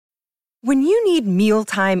When you need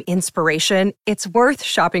mealtime inspiration, it's worth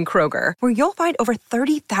shopping Kroger, where you'll find over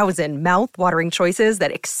 30,000 mouth-watering choices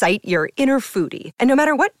that excite your inner foodie. And no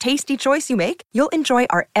matter what tasty choice you make, you'll enjoy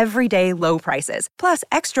our everyday low prices, plus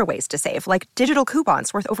extra ways to save, like digital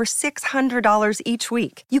coupons worth over $600 each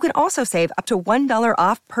week. You can also save up to $1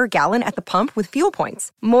 off per gallon at the pump with fuel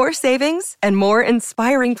points. More savings and more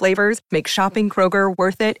inspiring flavors make shopping Kroger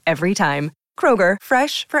worth it every time. Kroger,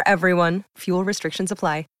 fresh for everyone. Fuel restrictions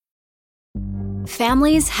apply.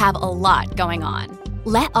 Families have a lot going on.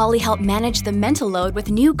 Let Ollie help manage the mental load with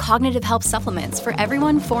new cognitive help supplements for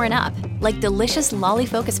everyone 4 and up, like delicious Lolly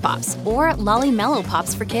Focus Pops or Lolly Mellow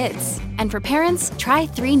Pops for kids. And for parents, try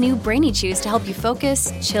 3 new Brainy Chews to help you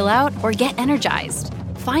focus, chill out, or get energized.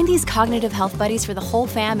 Find these cognitive health buddies for the whole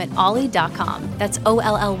fam at ollie.com. That's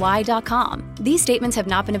OLLY.com. These statements have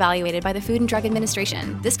not been evaluated by the Food and Drug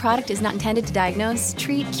Administration. This product is not intended to diagnose,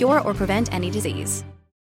 treat, cure, or prevent any disease.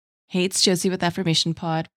 Hey, it's Josie with Affirmation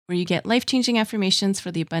Pod, where you get life-changing affirmations for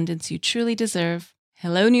the abundance you truly deserve.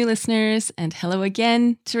 Hello, new listeners, and hello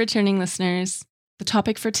again to returning listeners. The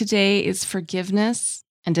topic for today is forgiveness.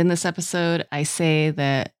 And in this episode, I say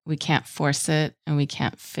that we can't force it and we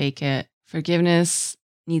can't fake it. Forgiveness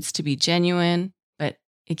needs to be genuine, but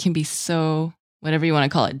it can be so, whatever you want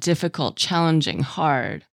to call it, difficult, challenging,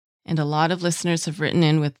 hard. And a lot of listeners have written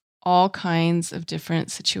in with all kinds of different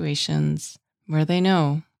situations where they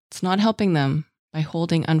know it's not helping them by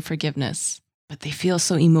holding unforgiveness, but they feel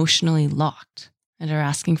so emotionally locked and are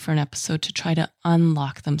asking for an episode to try to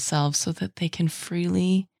unlock themselves so that they can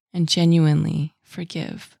freely and genuinely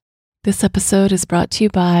forgive. This episode is brought to you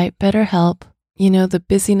by BetterHelp. You know, the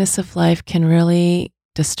busyness of life can really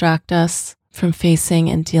distract us from facing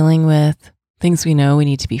and dealing with things we know we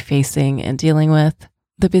need to be facing and dealing with.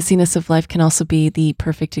 The busyness of life can also be the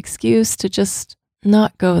perfect excuse to just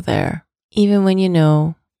not go there, even when you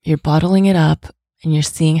know you're bottling it up and you're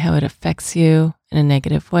seeing how it affects you in a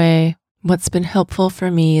negative way. What's been helpful for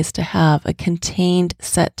me is to have a contained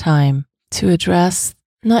set time to address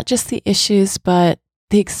not just the issues, but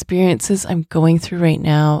the experiences I'm going through right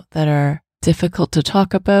now that are difficult to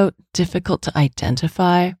talk about, difficult to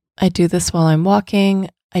identify. I do this while I'm walking.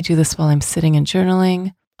 I do this while I'm sitting and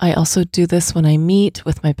journaling. I also do this when I meet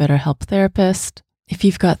with my BetterHelp therapist. If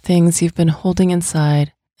you've got things you've been holding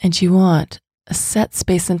inside and you want a set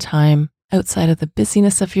space and time outside of the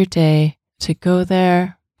busyness of your day to go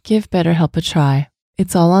there, give BetterHelp a try.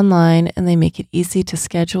 It's all online and they make it easy to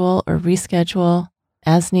schedule or reschedule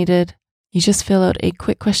as needed. You just fill out a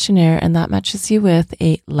quick questionnaire and that matches you with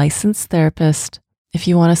a licensed therapist. If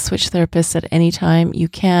you want to switch therapists at any time, you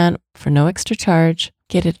can for no extra charge.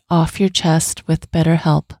 Get it off your chest with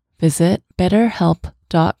BetterHelp. Visit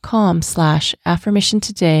betterhelp.com/affirmation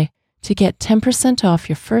today to get 10% off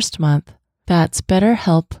your first month. That's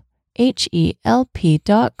BetterHelp,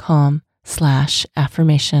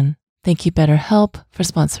 HELP.com/affirmation. Thank you, BetterHelp, for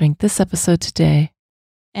sponsoring this episode today.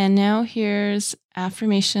 And now here's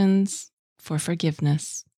affirmations for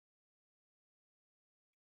forgiveness.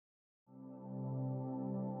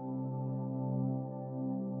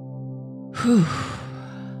 Whew.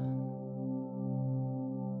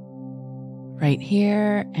 Right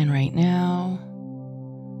here and right now,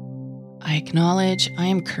 I acknowledge I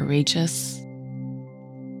am courageous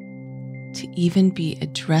to even be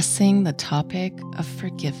addressing the topic of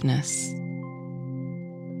forgiveness.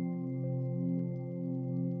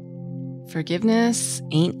 Forgiveness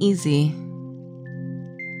ain't easy.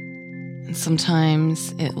 And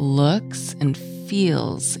sometimes it looks and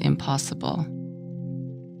feels impossible.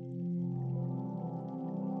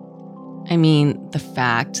 I mean, the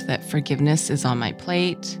fact that forgiveness is on my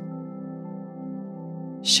plate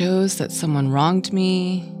shows that someone wronged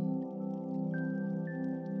me,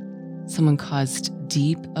 someone caused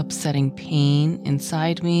deep, upsetting pain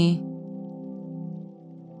inside me.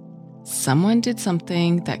 Someone did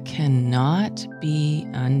something that cannot be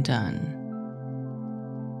undone.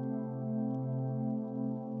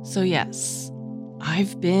 So yes,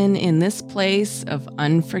 I've been in this place of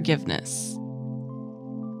unforgiveness.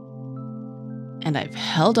 And I've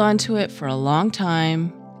held on to it for a long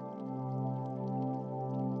time.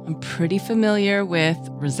 I'm pretty familiar with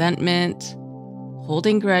resentment,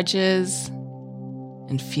 holding grudges,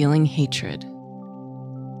 and feeling hatred.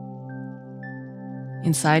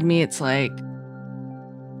 Inside me, it's like,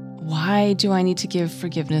 why do I need to give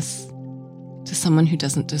forgiveness to someone who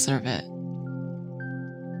doesn't deserve it?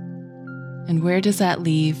 And where does that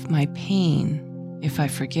leave my pain if I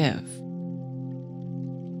forgive?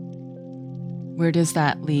 Where does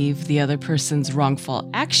that leave the other person's wrongful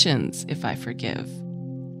actions if I forgive?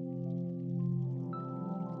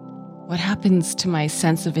 What happens to my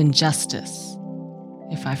sense of injustice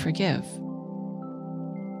if I forgive?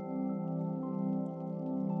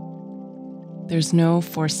 There's no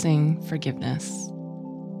forcing forgiveness.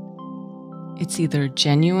 It's either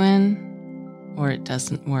genuine or it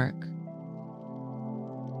doesn't work.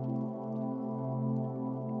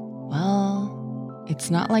 Well,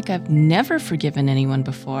 it's not like I've never forgiven anyone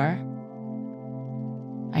before.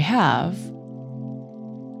 I have,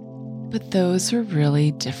 but those are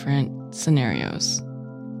really different scenarios.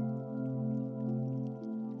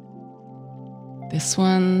 This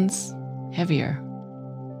one's heavier.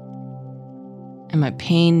 And my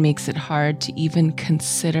pain makes it hard to even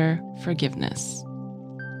consider forgiveness.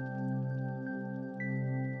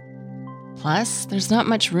 Plus, there's not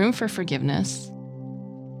much room for forgiveness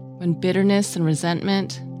when bitterness and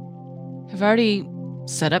resentment have already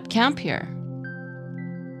set up camp here.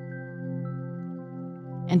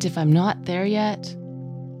 And if I'm not there yet,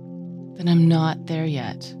 then I'm not there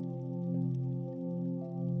yet.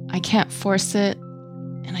 I can't force it,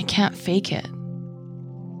 and I can't fake it.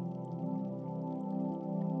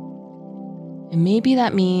 And maybe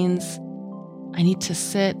that means I need to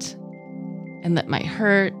sit and let my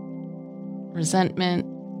hurt, resentment,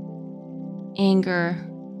 anger,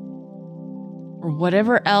 or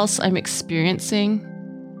whatever else I'm experiencing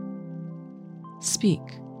speak.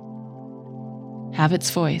 Have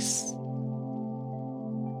its voice.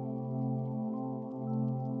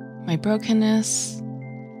 My brokenness,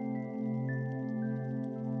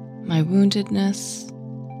 my woundedness,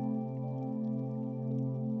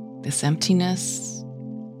 this emptiness.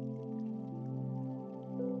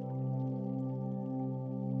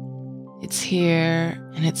 It's here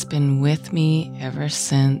and it's been with me ever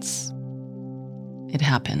since it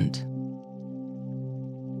happened.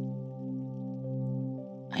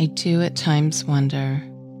 I do at times wonder,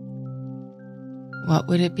 what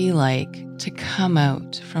would it be like to come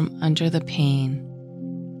out from under the pain?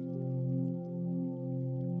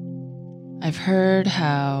 I've heard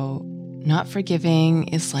how not forgiving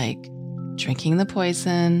is like drinking the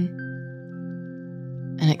poison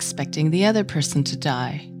and expecting the other person to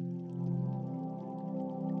die.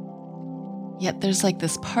 Yet there's like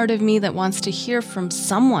this part of me that wants to hear from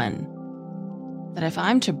someone that if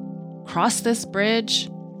I'm to cross this bridge,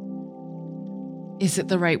 is it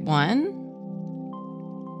the right one?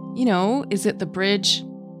 You know, is it the bridge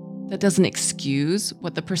that doesn't excuse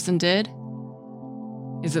what the person did?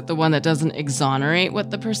 Is it the one that doesn't exonerate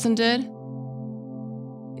what the person did?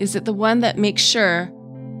 Is it the one that makes sure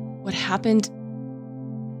what happened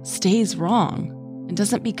stays wrong and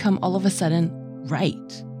doesn't become all of a sudden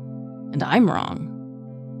right and I'm wrong?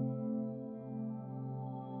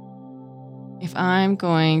 If I'm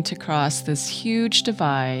going to cross this huge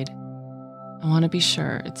divide, I want to be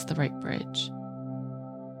sure it's the right bridge.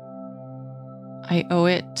 I owe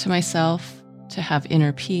it to myself to have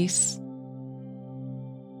inner peace.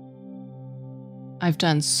 I've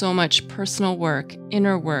done so much personal work,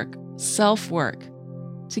 inner work, self-work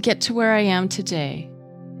to get to where I am today.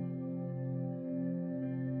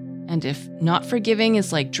 And if not forgiving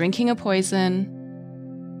is like drinking a poison,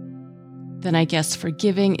 then I guess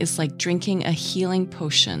forgiving is like drinking a healing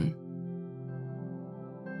potion.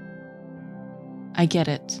 I get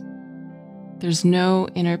it. There's no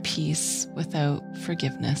inner peace without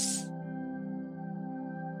forgiveness.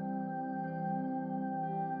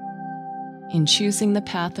 In choosing the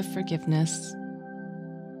path of forgiveness,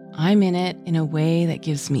 I'm in it in a way that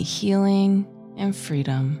gives me healing and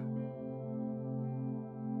freedom.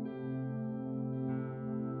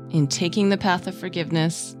 In taking the path of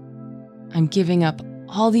forgiveness, I'm giving up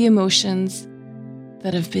all the emotions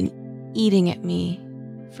that have been eating at me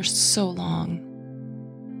for so long.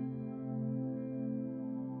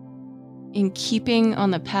 In keeping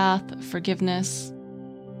on the path of forgiveness,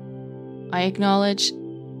 I acknowledge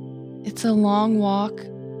it's a long walk,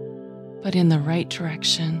 but in the right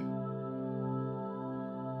direction.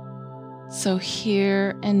 So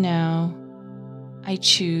here and now, I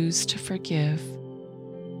choose to forgive.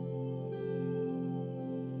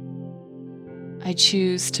 I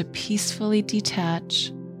choose to peacefully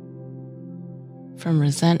detach from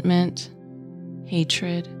resentment,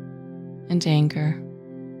 hatred, and anger.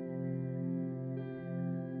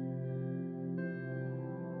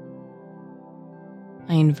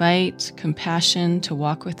 I invite compassion to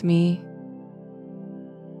walk with me.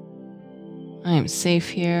 I am safe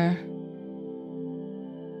here.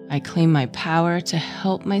 I claim my power to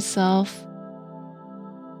help myself.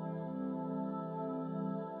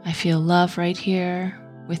 I feel love right here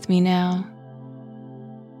with me now.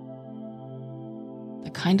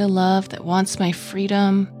 The kind of love that wants my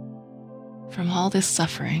freedom from all this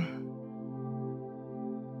suffering.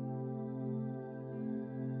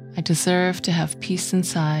 I deserve to have peace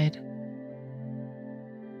inside.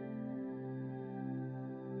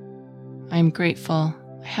 I am grateful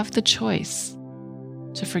I have the choice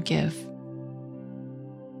to forgive.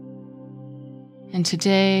 And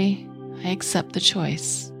today, I accept the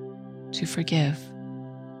choice to forgive.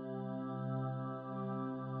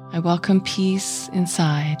 I welcome peace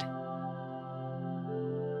inside.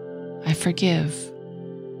 I forgive.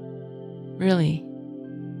 Really,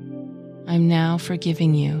 I'm now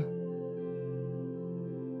forgiving you.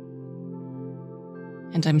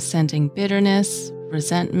 And I'm sending bitterness,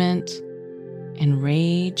 resentment, and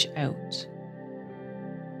rage out.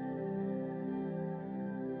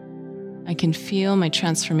 I can feel my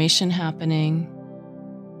transformation happening.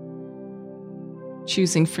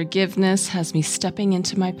 Choosing forgiveness has me stepping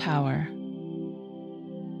into my power.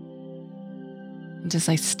 And as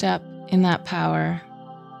I step in that power,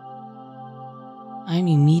 I'm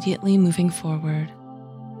immediately moving forward,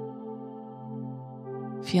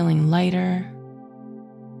 feeling lighter.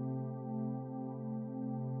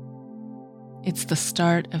 It's the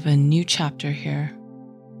start of a new chapter here.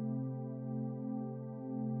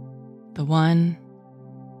 The one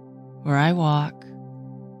where I walk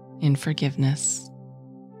in forgiveness.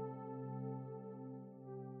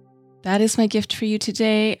 That is my gift for you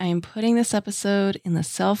today. I am putting this episode in the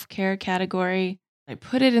self-care category. I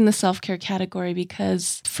put it in the self-care category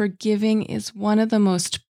because forgiving is one of the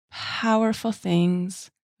most powerful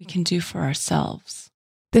things we can do for ourselves.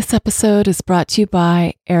 This episode is brought to you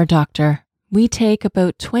by Air Doctor. We take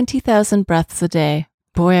about 20,000 breaths a day.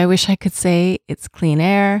 Boy, I wish I could say it's clean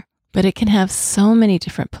air, but it can have so many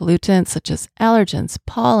different pollutants such as allergens,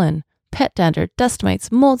 pollen, pet dander, dust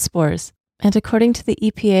mites, mold spores. And according to the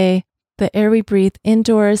EPA, the air we breathe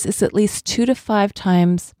indoors is at least 2 to 5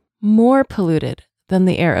 times more polluted than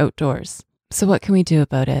the air outdoors. So what can we do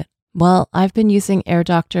about it? Well, I've been using Air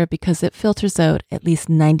Doctor because it filters out at least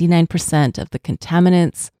 99% of the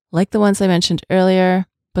contaminants, like the ones I mentioned earlier,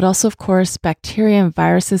 but also, of course, bacteria and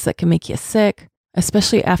viruses that can make you sick,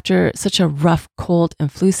 especially after such a rough cold and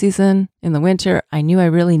flu season in the winter. I knew I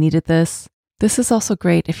really needed this. This is also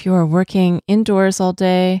great if you are working indoors all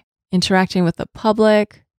day, interacting with the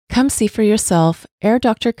public. Come see for yourself. Air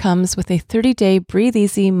Doctor comes with a 30-day breathe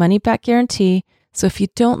easy money back guarantee. So if you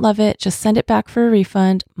don't love it, just send it back for a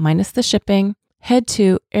refund minus the shipping. Head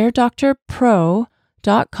to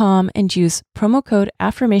airdoctorpro.com and use promo code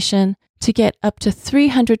AFFIRMATION to get up to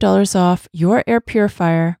 $300 off your air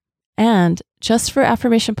purifier. And just for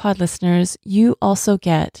Affirmation Pod listeners, you also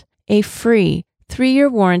get a free 3-year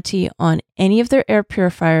warranty on any of their air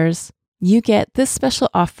purifiers. You get this special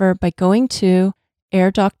offer by going to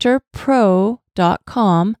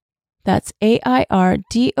airdoctorpro.com. That's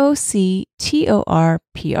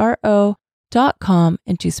airdoctorpro.com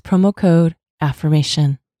and use promo code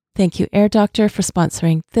AFFIRMATION. Thank you, Air Doctor, for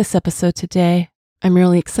sponsoring this episode today. I'm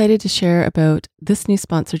really excited to share about this new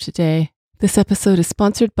sponsor today. This episode is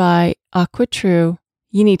sponsored by AquaTrue.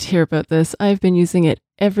 You need to hear about this. I've been using it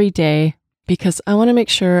every day because I want to make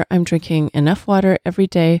sure I'm drinking enough water every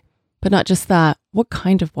day, but not just that. What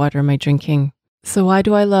kind of water am I drinking? So why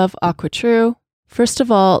do I love AquaTrue? First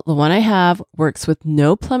of all, the one I have works with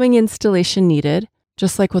no plumbing installation needed.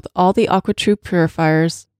 Just like with all the AquaTrue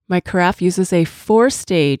purifiers, my carafe uses a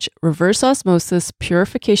 4-stage reverse osmosis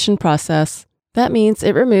purification process. That means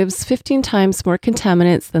it removes 15 times more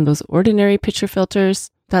contaminants than those ordinary pitcher filters.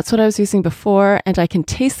 That's what I was using before, and I can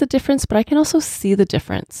taste the difference, but I can also see the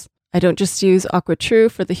difference. I don't just use AquaTrue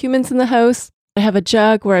for the humans in the house. I have a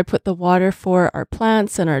jug where I put the water for our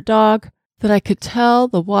plants and our dog, that I could tell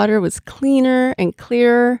the water was cleaner and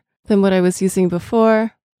clearer than what I was using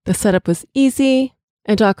before. The setup was easy,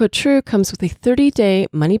 and AquaTrue comes with a 30-day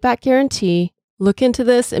money-back guarantee. Look into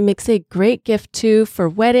this. It makes a great gift too for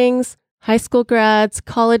weddings, high school grads,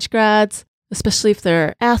 college grads, especially if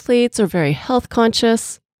they're athletes or very health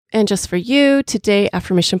conscious. And just for you, today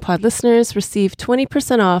Affirmation Pod listeners receive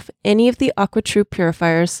 20% off any of the AquaTrue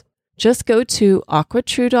purifiers. Just go to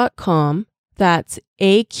aquatrue.com. That's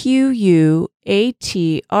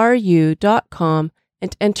AQUATRU.com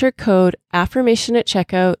and enter code AFFIRMATION at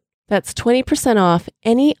checkout. That's 20% off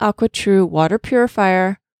any AquaTrue water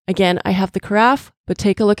purifier. Again, I have the carafe, but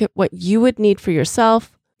take a look at what you would need for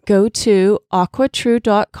yourself. Go to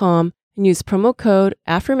aquatrue.com and use promo code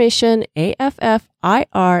AFFIRMATION,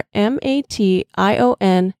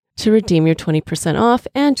 AFFIRMATION, to redeem your 20% off,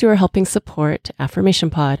 and you are helping support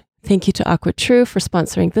Affirmation Pod. Thank you to AquaTrue for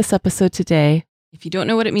sponsoring this episode today. If you don't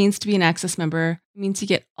know what it means to be an Access member, it means you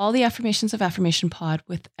get all the affirmations of Affirmation Pod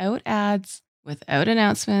without ads, without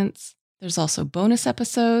announcements. There's also bonus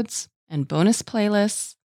episodes and bonus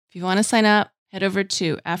playlists. If you want to sign up, head over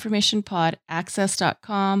to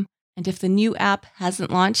affirmationpodaccess.com. And if the new app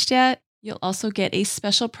hasn't launched yet, you'll also get a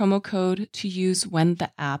special promo code to use when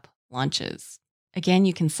the app launches. Again,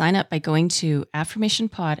 you can sign up by going to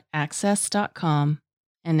affirmationpodaccess.com.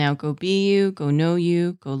 And now go be you, go know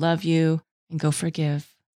you, go love you, and go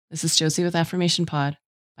forgive. This is Josie with Affirmation Pod.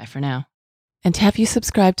 Bye for now. And have you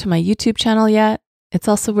subscribed to my YouTube channel yet? It's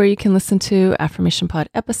also where you can listen to Affirmation Pod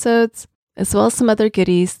episodes, as well as some other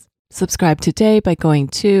goodies. Subscribe today by going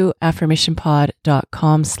to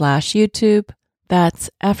affirmationpod.com/YouTube. That's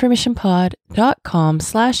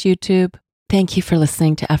affirmationpod.com/YouTube. Thank you for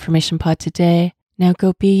listening to Affirmation Pod today. Now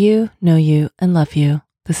go be you, know you, and love you.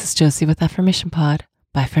 This is Josie with Affirmation Pod.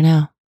 Bye for now.